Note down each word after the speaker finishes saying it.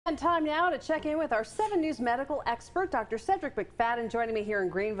And time now to check in with our 7 News medical expert, Dr. Cedrek McFadden, joining me here in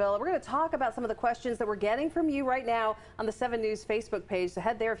Greenville. We're going to talk about some of the questions that we're getting from you right now on the 7 News Facebook page. So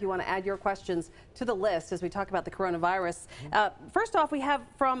head there if you want to add your questions to the list as we talk about the coronavirus. First off, we have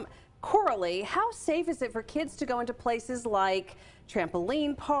from Coralie, how safe is it for kids to go into places like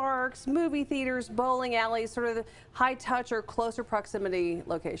trampoline parks, movie theaters, bowling alleys, sort of the high touch or closer proximity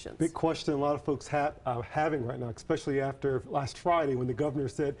locations? Big question a lot of folks are having right now, especially after last Friday when the governor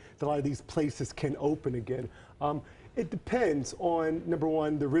said that a lot of these places can open again. It depends on, number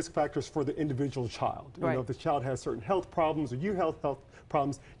one, the risk factors for the individual child. You know, if the child has certain health problems or you have health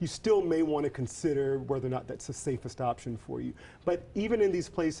problems, you still may want to consider whether or not that's the safest option for you. But even in these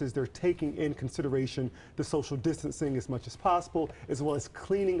places, they're taking in consideration the social distancing as much as possible, as well as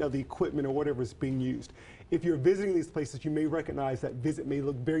cleaning of the equipment or whatever is being used. If you're visiting these places, you may recognize that visit may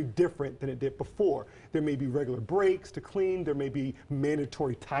look very different than it did before. There may be regular breaks to clean. There may be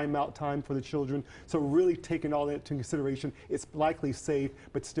mandatory timeout time for the children. So really taking all that into consideration, it's likely safe,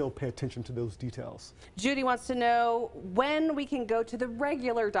 but still pay attention to those details. Judy wants to know when we can go to the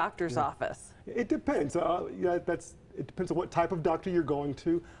regular doctor's office. It depends. It depends on what type of doctor you're going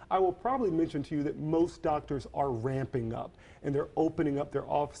to. I will probably mention to you that most doctors are ramping up and they're opening up their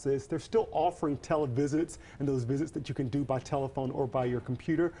offices. They're still offering televisits and those visits that you can do by telephone or by your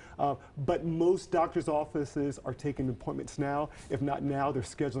computer. But most doctors' offices are taking appointments now. If not now, they're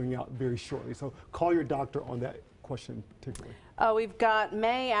scheduling out very shortly. So call your doctor on that question particularly. We've got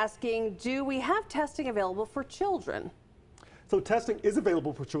May asking, do we have testing available for children? So testing is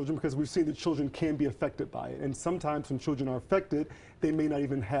available for children because we've seen that children can be affected by it. And sometimes when children are affected, they may not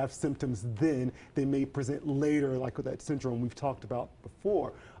even have symptoms then. They may present later, like with that syndrome we've talked about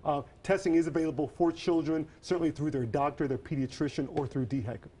before. Testing is available for children, certainly through their doctor, their pediatrician, or through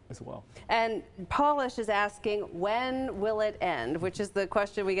DHEC as well. And Polish is asking, when will it end? Which is the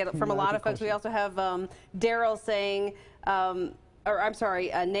question we get from a lot of folks. We also have Daryl saying,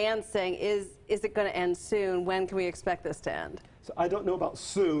 Nan saying, is it going to end soon? When can we expect this to end? So I don't know about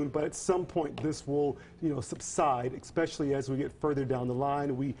soon, but at some point this will, subside, especially as we get further down the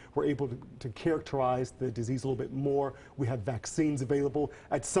line. We were able to characterize the disease a little bit more. We have vaccines available.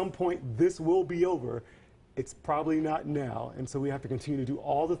 At some point this will be over. It's probably not now, and so we have to continue to do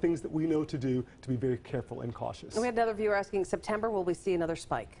all the things that we know to do to be very careful and cautious. And we had another viewer asking, September, will we see another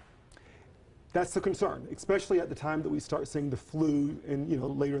spike? That's the concern, especially at the time that we start seeing the flu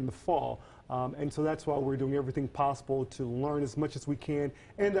later in the fall. And so that's why we're doing everything possible to learn as much as we can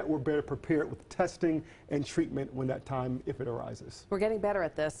and that we're better prepared with testing and treatment when that time, if it arises. We're getting better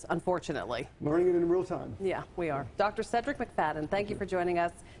at this, unfortunately. Learning it in real time. Yeah, we are. Dr. Cedrek McFadden, thank you for joining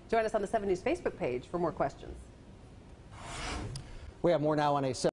us. Join us on the 7 News Facebook page for more questions. We have more now on a